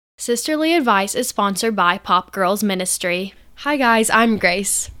Sisterly Advice is sponsored by Pop Girls Ministry. Hi guys, I'm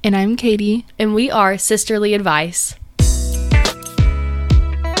Grace. And I'm Katie. And we are Sisterly Advice.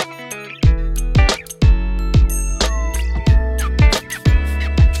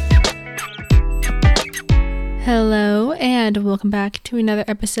 Hello, and welcome back to another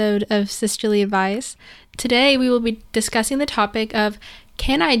episode of Sisterly Advice. Today we will be discussing the topic of,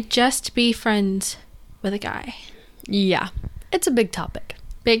 can I just be friends with a guy? Yeah, it's a big topic.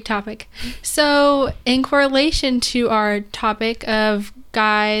 Big topic. So, in correlation to our topic of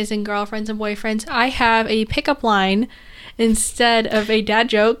guys and girlfriends and boyfriends, I have a pickup line instead of a dad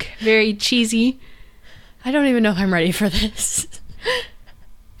joke. Very cheesy. I don't even know if I'm ready for this.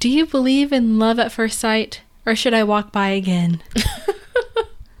 Do you believe in love at first sight, or should I walk by again? I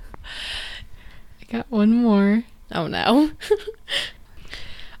got one more. Oh no.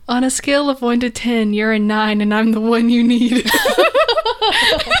 On a scale of 1 to 10, you're a 9 and I'm the one you need.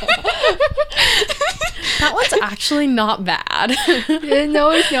 That one's actually not bad.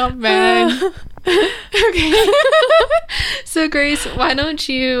 No, it's not bad. Okay. So, Grace, why don't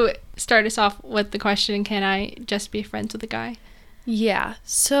you start us off with the question, can I just be friends with a guy? Yeah,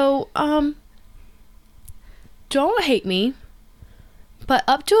 so, don't hate me, but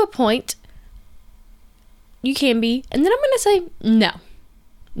up to a point, you can be, and then I'm gonna say,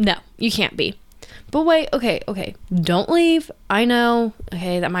 no, you can't be. But wait, okay, don't leave. I know,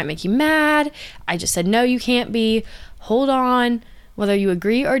 okay, that might make you mad. I just said, no, you can't be. Hold on. Whether you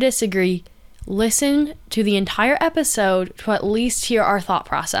agree or disagree, listen to the entire episode to at least hear our thought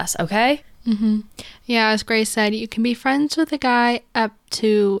process, okay? Mm-hmm. Yeah, as Grace said, you can be friends with a guy up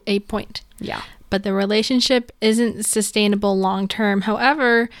to a point. Yeah. But the relationship isn't sustainable long term.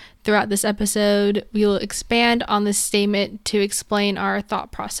 However, throughout this episode, we will expand on this statement to explain our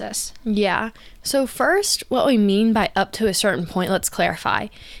thought process. Yeah. So first, what we mean by up to a certain point, let's clarify,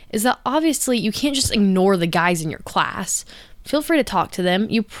 is that obviously you can't just ignore the guys in your class. Feel free to talk to them.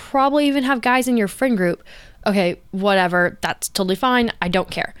 You probably even have guys in your friend group. Okay, whatever. That's totally fine. I don't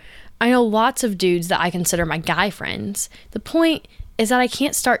care. I know lots of dudes that I consider my guy friends. The point is that I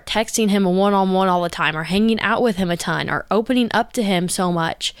can't start texting him a one-on-one all the time or hanging out with him a ton or opening up to him so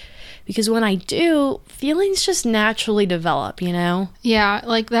much. Because when I do, feelings just naturally develop, you know? Yeah,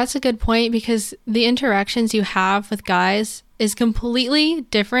 like that's a good point because the interactions you have with guys is completely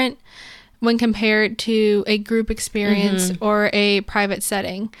different when compared to a group experience or a private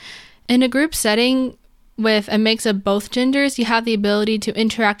setting. In a group setting with a mix of both genders, you have the ability to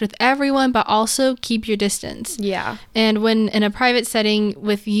interact with everyone but also keep your distance. Yeah. And when in a private setting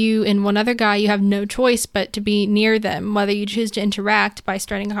with you and one other guy, you have no choice but to be near them. Whether you choose to interact by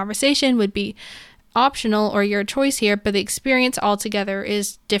starting a conversation would be optional or your choice here, but the experience altogether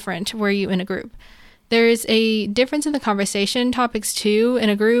is different were you in a group. There is a difference in the conversation topics too. In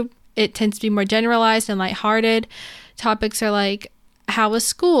a group, it tends to be more generalized and lighthearted. Topics are like, how was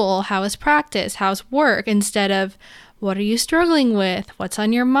school? How was practice? How's work? Instead of, what are you struggling with? What's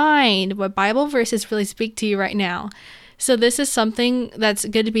on your mind? What Bible verses really speak to you right now? So this is something that's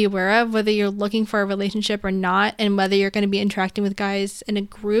good to be aware of, whether you're looking for a relationship or not, and whether you're going to be interacting with guys in a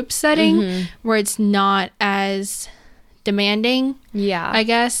group setting where it's not as demanding, I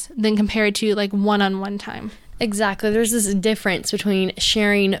guess, than compared to like one-on-one time. Exactly. There's this difference between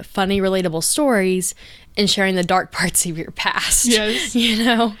sharing funny, relatable stories and sharing the dark parts of your past. Yes. You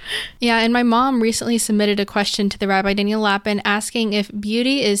know? Yeah, and my mom recently submitted a question to the Rabbi Daniel Lapin asking if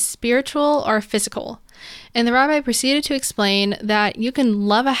beauty is spiritual or physical. And the rabbi proceeded to explain that you can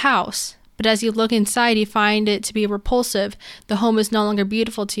love a house, but as you look inside, you find it to be repulsive. The home is no longer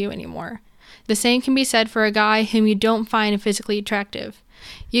beautiful to you anymore. The same can be said for a guy whom you don't find physically attractive.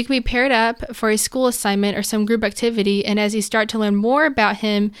 You can be paired up for a school assignment or some group activity, and as you start to learn more about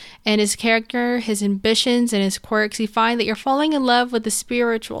him and his character, his ambitions, and his quirks, you find that you're falling in love with the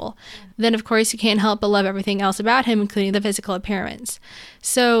spiritual. Then, of course, you can't help but love everything else about him, including the physical appearance.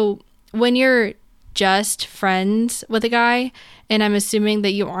 So when you're just friends with a guy, and I'm assuming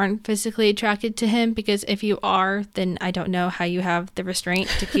that you aren't physically attracted to him, because if you are, then I don't know how you have the restraint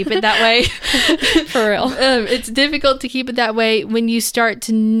to keep it that way. For real. It's difficult to keep it that way when you start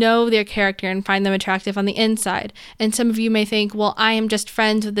to know their character and find them attractive on the inside. And some of you may think, well, I am just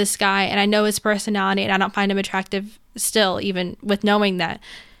friends with this guy and I know his personality and I don't find him attractive still, even with knowing that.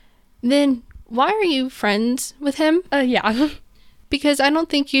 Then why are you friends with him? Yeah. Because I don't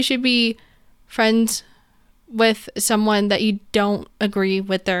think you should be friends with someone that you don't agree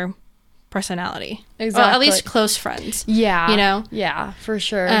with their personality. Exactly. Or at least close friends. Yeah. You know? Yeah, for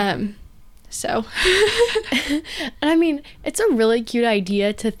sure. So, And I mean, it's a really cute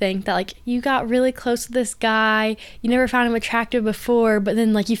idea to think that, like, you got really close with this guy, you never found him attractive before, but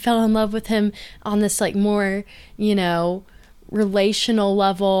then, like, you fell in love with him on this, like, more, you know, relational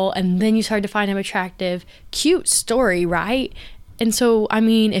level, and then you started to find him attractive. Cute story, right? And so, I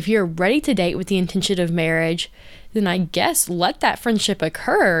mean, if you're ready to date with the intention of marriage, then I guess let that friendship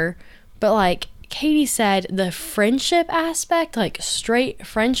occur. But like Katie said, the friendship aspect, like straight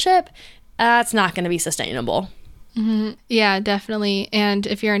friendship, that's not going to be sustainable. Mm-hmm. Yeah, definitely. And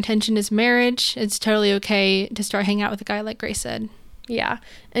if your intention is marriage, it's totally okay to start hanging out with a guy like Grace said. Yeah.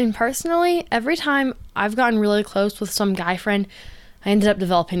 And personally, every time I've gotten really close with some guy friend, I ended up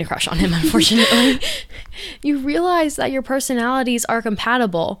developing a crush on him, unfortunately. You realize that your personalities are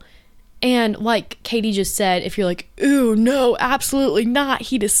compatible. And like Katie just said, if you're like, ooh, no, absolutely not,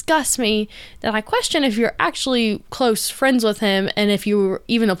 he disgusts me, then I question if you're actually close friends with him and if you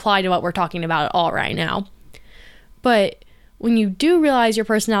even apply to what we're talking about at all right now. But when you do realize your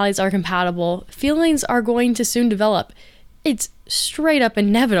personalities are compatible, feelings are going to soon develop. It's straight up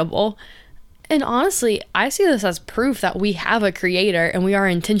inevitable. And honestly, I see this as proof that we have a creator and we are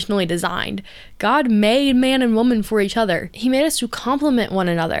intentionally designed. God made man and woman for each other. He made us to complement one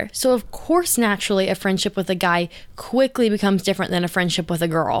another. So of course, naturally, a friendship with a guy quickly becomes different than a friendship with a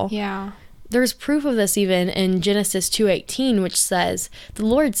girl. Yeah. There's proof of this even in Genesis 2:18, which says, "The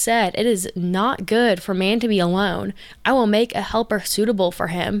Lord said, it is not good for man to be alone. I will make a helper suitable for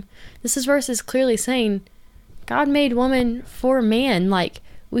him." This verse is clearly saying God made woman for man. Like,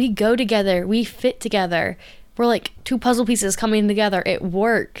 we go together, we fit together. We're like two puzzle pieces coming together. It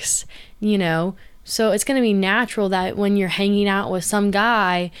works, you know? So it's going to be natural that when you're hanging out with some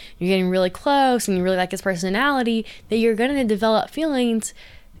guy, you're getting really close and you really like his personality, that you're going to develop feelings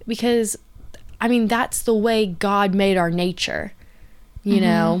because, I mean, that's the way God made our nature, you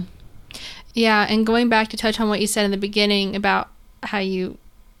know? Yeah, and going back to touch on what you said in the beginning about how you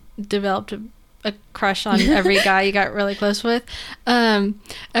developed a crush on every guy you got really close with.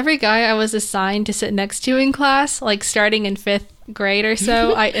 Every guy I was assigned to sit next to in class, like starting in 5th grade or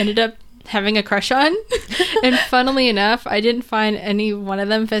so, I ended up having a crush on. And funnily enough, I didn't find any one of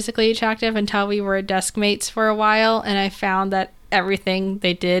them physically attractive until we were desk mates for a while, and I found that everything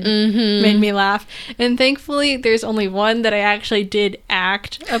they did made me laugh. And thankfully, there's only one that I actually did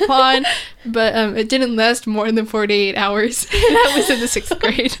act upon, but it didn't last more than 48 hours. That was in the 6th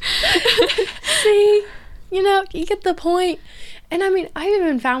grade. See, you know, you get the point. And I mean, I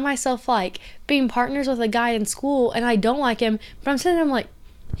even found myself like being partners with a guy in school and I don't like him, but I'm sitting there, I'm like,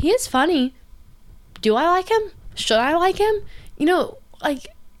 he is funny. Do I like him? Should I like him? You know, like,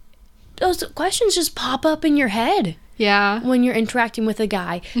 those questions just pop up in your head. Yeah. When you're interacting with a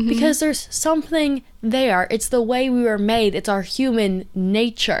guy, because there's something there. It's the way we were made. It's our human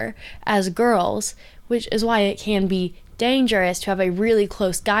nature as girls, which is why it can be dangerous to have a really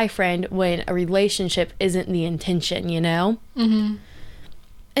close guy friend when a relationship isn't the intention, you know?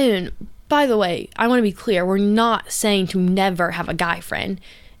 And by the way, I want to be clear, we're not saying to never have a guy friend.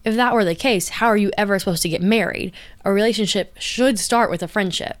 If that were the case, how are you ever supposed to get married? A relationship should start with a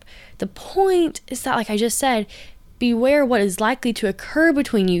friendship. The point is that, like I just said, beware what is likely to occur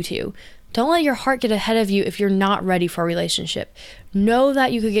between you two. Don't let your heart get ahead of you if you're not ready for a relationship. Know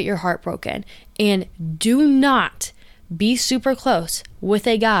that you could get your heart broken. And do not be super close with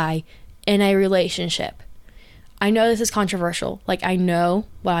a guy in a relationship. I know this is controversial. Like, I know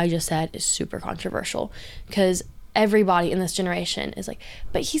what I just said is super controversial because everybody in this generation is like,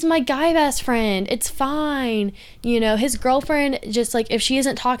 but he's my guy best friend. It's fine. You know, his girlfriend, just like, if she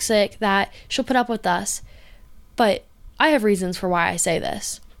isn't toxic, that she'll put up with us. But I have reasons for why I say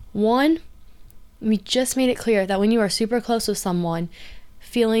this. One, we just made it clear that when you are super close with someone,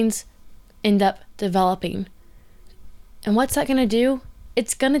 feelings end up developing. And what's that going to do?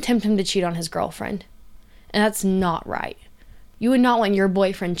 It's going to tempt him to cheat on his girlfriend. And that's not right. You would not want your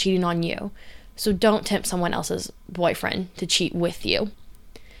boyfriend cheating on you. So don't tempt someone else's boyfriend to cheat with you.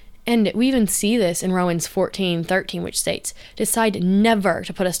 And we even see this in Romans 14:13, which states, "Decide never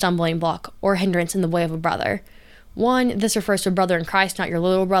to put a stumbling block or hindrance in the way of a brother." One, this refers to a brother in Christ, not your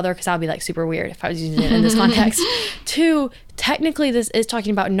little brother, because that would be like super weird if I was using it in this context. Two, technically this is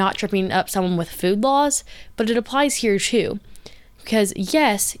talking about not tripping up someone with food laws, but it applies here too. Because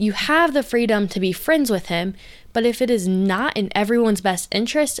yes, you have the freedom to be friends with him, but if it is not in everyone's best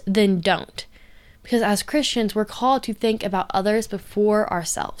interest, then don't. Because as Christians, we're called to think about others before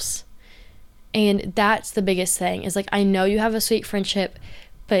ourselves. And that's the biggest thing, is like, I know you have a sweet friendship,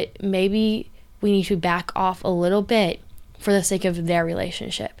 but maybe we need to back off a little bit for the sake of their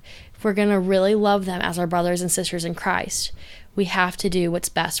relationship. If we're going to really love them as our brothers and sisters in Christ, we have to do what's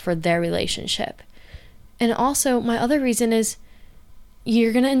best for their relationship. And also, my other reason is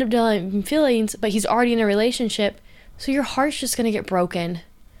you're going to end up developing feelings, but he's already in a relationship, so your heart's just going to get broken.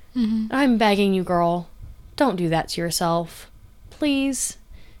 I'm begging you, girl, don't do that to yourself. Please.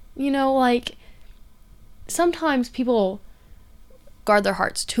 You know, like, sometimes people guard their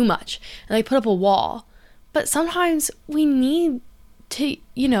hearts too much, and they put up a wall. But sometimes we need to,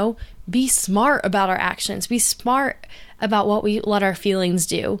 you know, be smart about our actions, be smart about what we let our feelings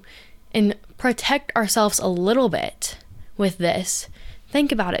do, and protect ourselves a little bit with this.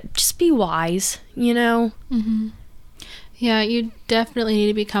 Think about it. Just be wise, you know? Yeah, you definitely need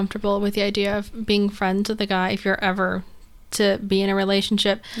to be comfortable with the idea of being friends with a guy if you're ever to be in a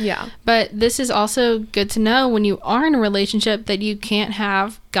relationship. Yeah. But this is also good to know when you are in a relationship that you can't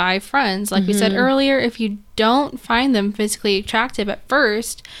have guy friends. Like we said earlier, if you don't find them physically attractive at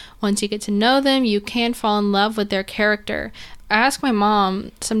first, once you get to know them, you can fall in love with their character. I ask my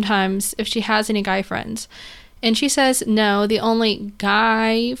mom sometimes if she has any guy friends, and she says no, the only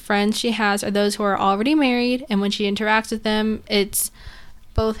guy friends she has are those who are already married, and when she interacts with them, it's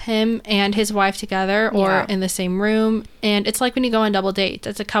both him and his wife together or in the same room. And it's like when you go on double dates,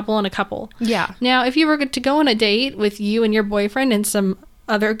 it's a couple and a couple. Yeah. Now, if you were to go on a date with you and your boyfriend and some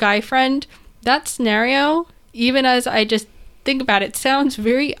other guy friend, that scenario, even as I just think about it, sounds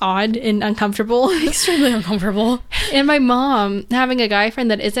very odd and uncomfortable. Extremely uncomfortable. And my mom having a guy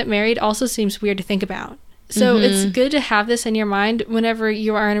friend that isn't married also seems weird to think about. So it's good to have this in your mind whenever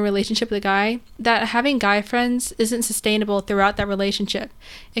you are in a relationship with a guy, that having guy friends isn't sustainable throughout that relationship.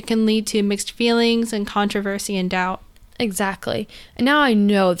 It can lead to mixed feelings and controversy and doubt. Exactly. And now I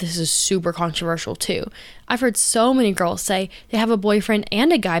know this is super controversial too. I've heard so many girls say they have a boyfriend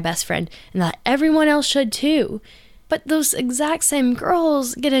and a guy best friend, and that everyone else should too. But those exact same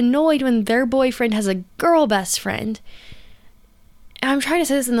girls get annoyed when their boyfriend has a girl best friend. And I'm trying to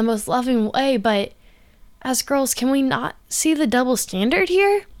say this in the most loving way, but as girls, can we not see the double standard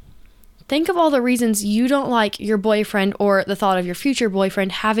here? Think of all the reasons you don't like your boyfriend or the thought of your future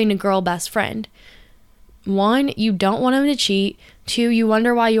boyfriend having a girl best friend. 1, you don't want him to cheat. 2, you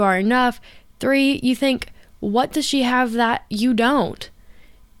wonder why you are enough. 3, you think, what does she have that you don't?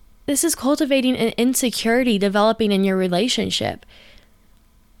 This is cultivating an insecurity developing in your relationship.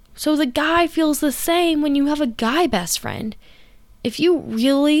 So the guy feels the same when you have a guy best friend. If you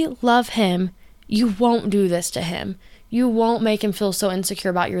really love him, you won't do this to him. You won't make him feel so insecure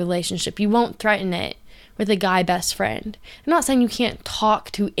about your relationship. You won't threaten it with a guy best friend. I'm not saying you can't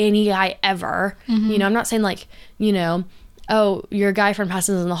talk to any guy ever. You know, I'm not saying like, you know, oh, your guy friend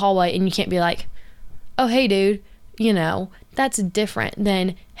passes in the hallway and you can't be like, oh, hey, dude, you know, that's different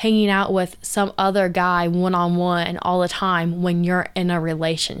than hanging out with some other guy one-on-one all the time when you're in a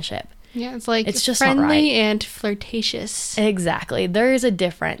relationship. Yeah, it's like it's just friendly not right. and flirtatious. Exactly. There is a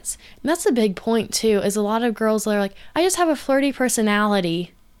difference. And that's a big point too, is a lot of girls that are like, I just have a flirty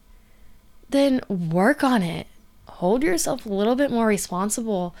personality. Then work on it. Hold yourself a little bit more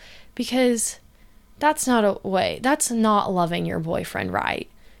responsible, because that's not a way. That's not loving your boyfriend right.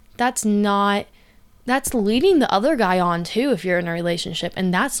 That's leading the other guy on too if you're in a relationship,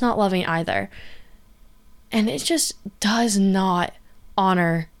 and that's not loving either. And it just does not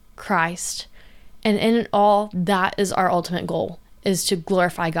honor Christ. And in it all, that is our ultimate goal, is to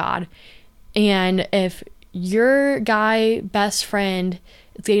glorify God. And if your guy best friend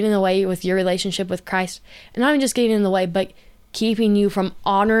is getting in the way with your relationship with Christ, and not even just getting in the way, but keeping you from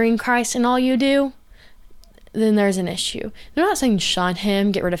honoring Christ in all you do, then there's an issue. I'm not saying shun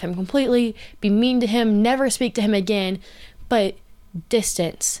him, get rid of him completely, be mean to him, never speak to him again, but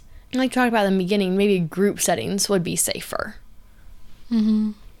distance. Like we talked about in the beginning, maybe group settings would be safer.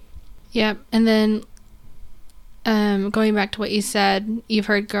 Yep. And then going back to what you said, you've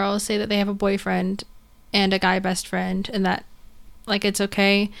heard girls say that they have a boyfriend and a guy best friend, and that like it's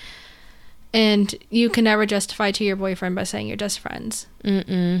okay. And you can never justify to your boyfriend by saying you're just friends.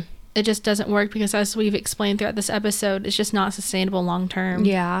 It just doesn't work, because as we've explained throughout this episode, it's just not sustainable long term.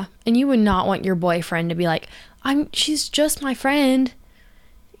 Yeah. And you would not want your boyfriend to be like, she's just my friend.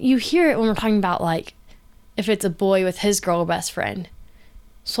 You hear it when we're talking about like if it's a boy with his girl best friend.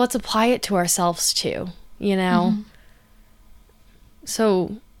 So let's apply it to ourselves too, you know?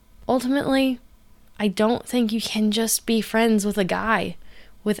 So ultimately, I don't think you can just be friends with a guy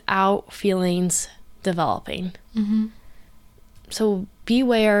without feelings developing. So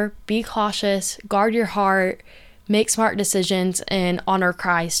beware, be cautious, guard your heart, make smart decisions, and honor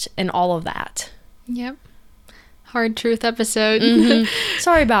Christ and all of that. Yep. Hard truth episode.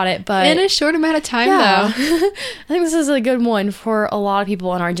 Sorry about it, but in a short amount of time, yeah. though. I think this is a good one for a lot of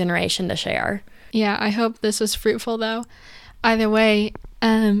people in our generation to share. Yeah, I hope this was fruitful, though. Either way,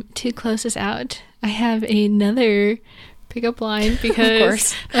 to close us out, I have another pickup line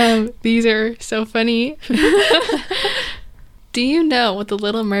because these are so funny. Do you know what the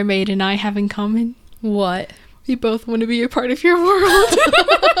Little Mermaid and I have in common? What? We both want to be a part of your world.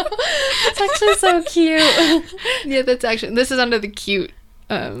 It's actually so cute. Yeah, this is under the cute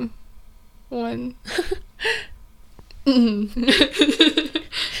one.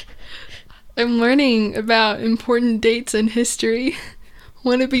 I'm learning about important dates in history.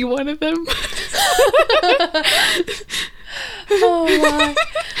 Want to be one of them? Oh my.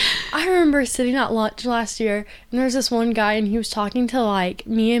 I remember sitting at lunch last year, and there was this one guy, and he was talking to like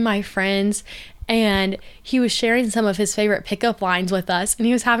me and my friends, and he was sharing some of his favorite pickup lines with us, and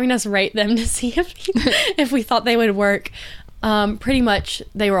he was having us rate them to see if we thought they would work. Pretty much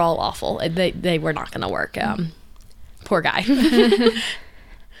they were all awful. They were not going to work. Poor guy.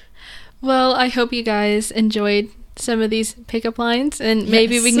 Well, I hope you guys enjoyed some of these pickup lines, and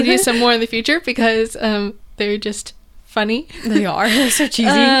maybe we can do some more in the future because they're just funny. They are. They're so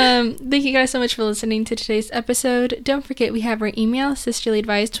cheesy. Thank you guys so much for listening to today's episode. Don't forget we have our email,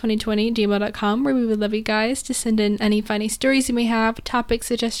 sisterlyadvice2020@gmail.com, where we would love you guys to send in any funny stories you may have, topic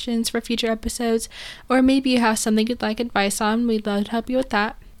suggestions for future episodes, or maybe you have something you'd like advice on. We'd love to help you with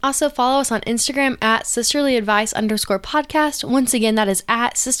that. Also, follow us on Instagram at sisterlyadvice_podcast. Once again, that is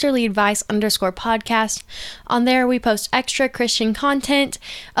at sisterlyadvice_podcast. On there, we post extra Christian content,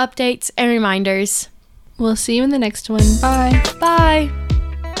 updates, and reminders. We'll see you in the next one. Bye. Bye.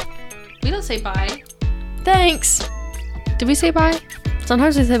 We don't say bye. Thanks. Did we say bye?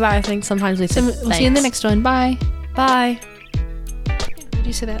 Sometimes we say bye, I think. Sometimes we say thanks. We'll see you in the next one. Bye. Bye. Did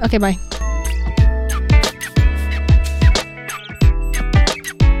you say that? Okay, bye.